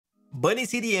Bunny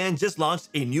CDN just launched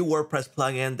a new WordPress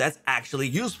plugin that's actually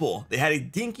useful. They had a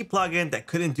dinky plugin that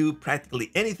couldn't do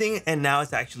practically anything, and now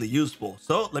it's actually useful.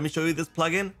 So let me show you this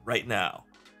plugin right now.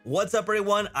 What's up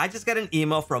everyone? I just got an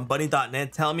email from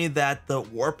bunny.net telling me that the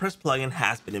WordPress plugin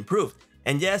has been improved.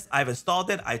 And yes, I've installed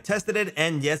it, I tested it,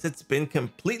 and yes, it's been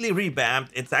completely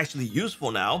revamped. It's actually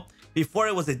useful now. Before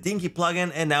it was a dinky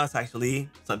plugin, and now it's actually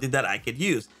something that I could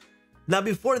use. Now,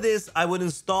 before this, I would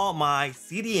install my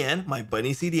CDN, my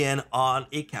Bunny CDN, on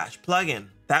a cache plugin.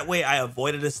 That way, I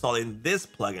avoided installing this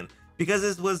plugin because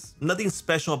there was nothing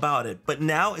special about it. But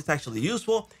now it's actually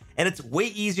useful, and it's way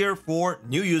easier for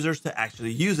new users to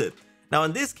actually use it. Now,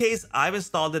 in this case, I've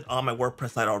installed it on my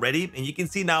WordPress site already, and you can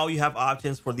see now you have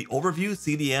options for the overview,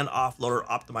 CDN, offloader,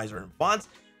 optimizer, and fonts,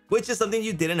 which is something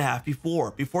you didn't have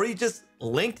before. Before, you just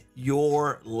linked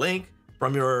your link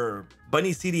from your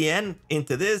Bunny CDN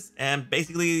into this, and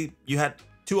basically you had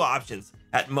two options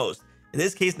at most. In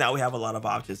this case, now we have a lot of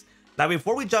options. Now,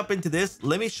 before we jump into this,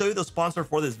 let me show you the sponsor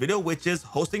for this video, which is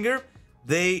Hostinger.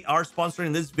 They are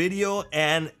sponsoring this video,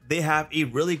 and they have a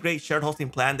really great shared hosting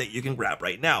plan that you can grab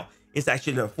right now. It's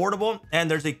actually affordable, and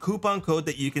there's a coupon code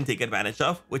that you can take advantage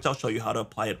of, which I'll show you how to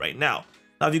apply it right now.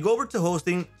 Now, if you go over to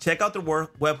hosting, check out their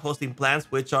web hosting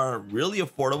plans, which are really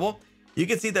affordable. You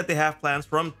can see that they have plans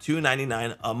from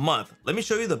 $2.99 a month. Let me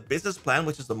show you the business plan,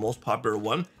 which is the most popular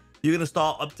one. You can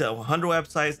install up to 100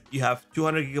 websites. You have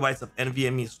 200 gigabytes of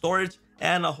NVMe storage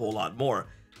and a whole lot more.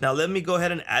 Now, let me go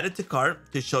ahead and add it to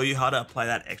cart to show you how to apply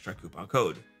that extra coupon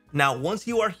code. Now, once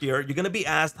you are here, you're going to be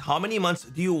asked how many months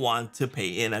do you want to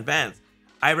pay in advance.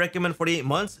 I recommend 48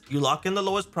 months. You lock in the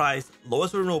lowest price,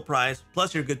 lowest renewal price,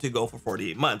 plus you're good to go for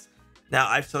 48 months. Now,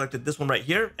 I've selected this one right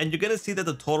here, and you're going to see that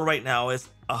the total right now is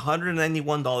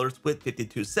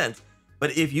 $191.52.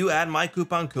 But if you add my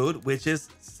coupon code, which is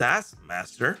Saas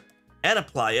Master, and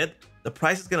apply it, the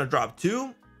price is going to drop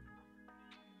to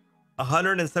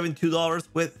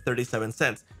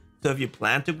 $172.37. So if you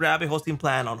plan to grab a hosting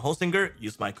plan on Hostinger,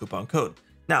 use my coupon code.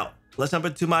 Now, let's jump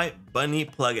into my Bunny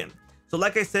plugin. So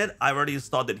like I said, I've already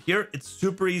installed it here. It's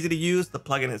super easy to use. The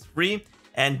plugin is free.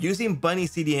 And using Bunny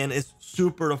CDN is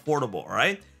super affordable, all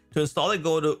right? To install it,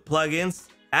 go to plugins,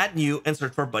 add new, and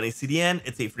search for Bunny CDN.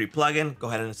 It's a free plugin. Go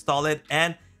ahead and install it.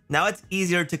 And now it's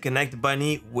easier to connect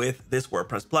Bunny with this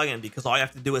WordPress plugin because all you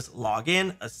have to do is log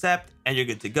in, accept, and you're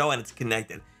good to go, and it's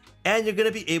connected. And you're going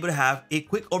to be able to have a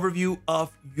quick overview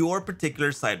of your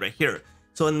particular site right here.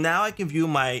 So now I can view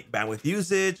my bandwidth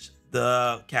usage,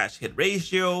 the cache hit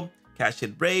ratio, cache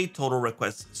hit rate, total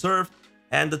requests served,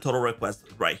 and the total requests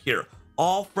right here.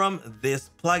 All from this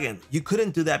plugin. You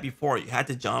couldn't do that before. You had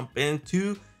to jump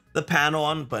into the panel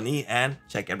on Bunny and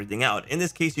check everything out. In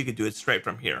this case, you could do it straight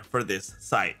from here for this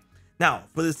site. Now,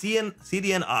 for the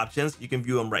CDN options, you can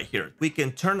view them right here. We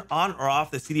can turn on or off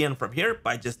the CDN from here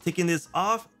by just ticking this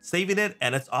off, saving it,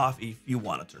 and it's off if you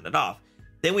want to turn it off.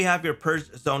 Then we have your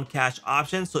purge zone cache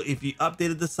option. So if you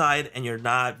updated the site and you're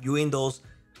not viewing those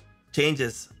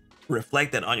changes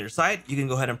reflected on your site, you can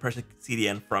go ahead and purge the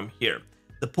CDN from here.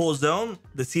 The pull zone,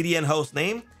 the CDN host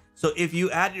name. So if you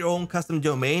add your own custom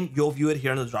domain, you'll view it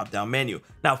here in the drop down menu.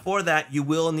 Now for that, you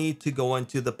will need to go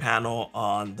into the panel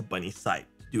on the Bunny site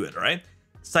to do it, all right?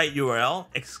 Site URL,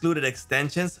 excluded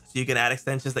extensions. So you can add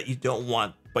extensions that you don't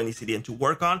want Bunny CDN to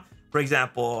work on. For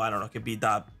example, I don't know, it could be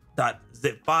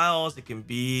 .zip files, it can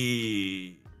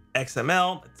be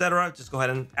XML, etc. Just go ahead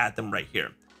and add them right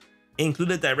here.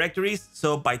 Included directories.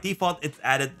 So by default, it's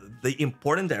added the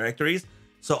important directories.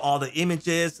 So all the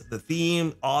images, the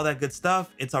theme, all that good stuff,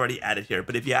 it's already added here.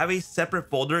 But if you have a separate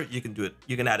folder, you can do it.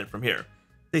 You can add it from here.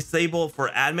 Disable for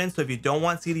admin. So if you don't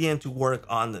want CDN to work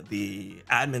on the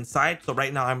admin side, so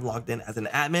right now I'm logged in as an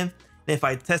admin. And if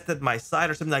I tested my site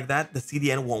or something like that, the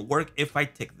CDN won't work if I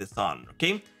tick this on,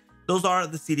 okay? Those are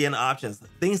the CDN options,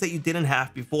 things that you didn't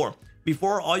have before.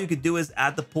 Before, all you could do is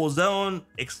add the pull zone,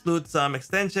 exclude some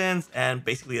extensions, and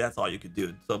basically that's all you could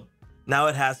do. So now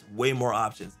it has way more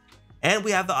options. And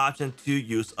we have the option to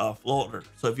use offloader.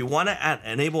 So if you want to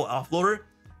enable offloader,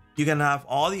 you can have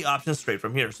all the options straight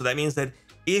from here. So that means that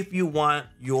if you want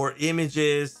your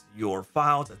images, your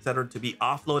files, etc. to be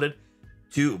offloaded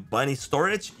to Bunny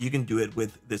storage, you can do it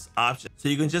with this option. So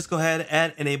you can just go ahead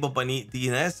and enable Bunny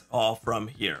DNS all from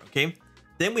here, okay?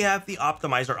 Then we have the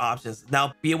optimizer options.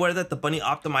 Now, be aware that the Bunny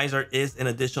optimizer is an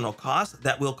additional cost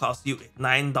that will cost you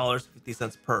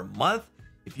 $9.50 per month.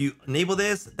 If you enable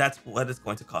this, that's what it's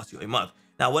going to cost you a month.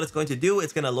 Now, what it's going to do,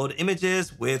 it's going to load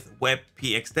images with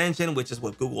WebP extension, which is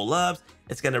what Google loves.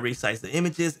 It's going to resize the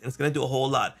images, and it's going to do a whole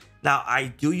lot. Now, I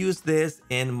do use this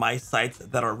in my sites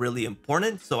that are really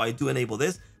important, so I do enable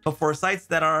this. But for sites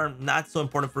that are not so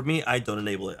important for me, I don't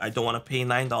enable it. I don't want to pay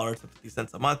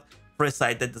 $9.50 a month for a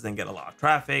site that doesn't get a lot of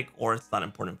traffic or it's not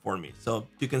important for me. So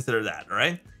do consider that, all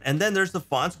right? And then there's the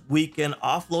fonts. We can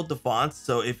offload the fonts.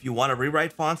 So if you want to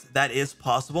rewrite fonts, that is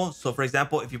possible. So for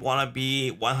example, if you want to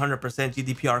be 100%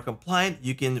 GDPR compliant,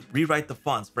 you can rewrite the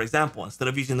fonts. For example, instead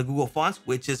of using the Google fonts,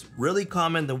 which is really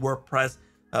common, the WordPress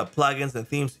plugins and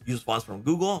themes use fonts from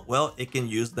Google, well, it can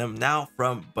use them now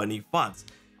from Bunny fonts.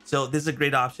 So this is a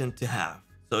great option to have.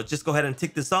 So just go ahead and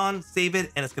tick this on, save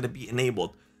it, and it's going to be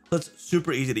enabled. So it's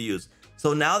super easy to use.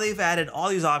 So now they've added all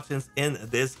these options in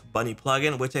this Bunny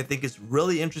plugin, which I think is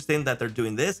really interesting that they're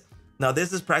doing this. Now,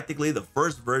 this is practically the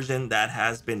first version that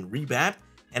has been revamped,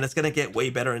 and it's going to get way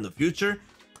better in the future.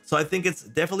 So I think it's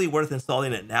definitely worth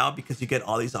installing it now because you get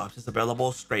all these options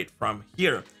available straight from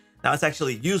here. Now, it's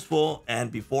actually useful,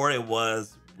 and before it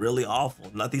was really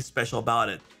awful. Nothing special about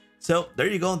it. So there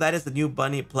you go. That is the new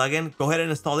Bunny plugin. Go ahead and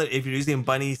install it if you're using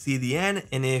Bunny CDN.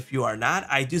 And if you are not,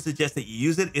 I do suggest that you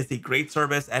use it. It's a great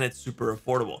service and it's super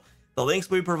affordable. The links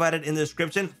will be provided in the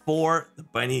description for the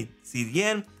Bunny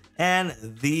CDN and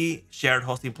the shared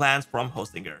hosting plans from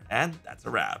Hostinger. And that's a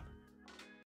wrap.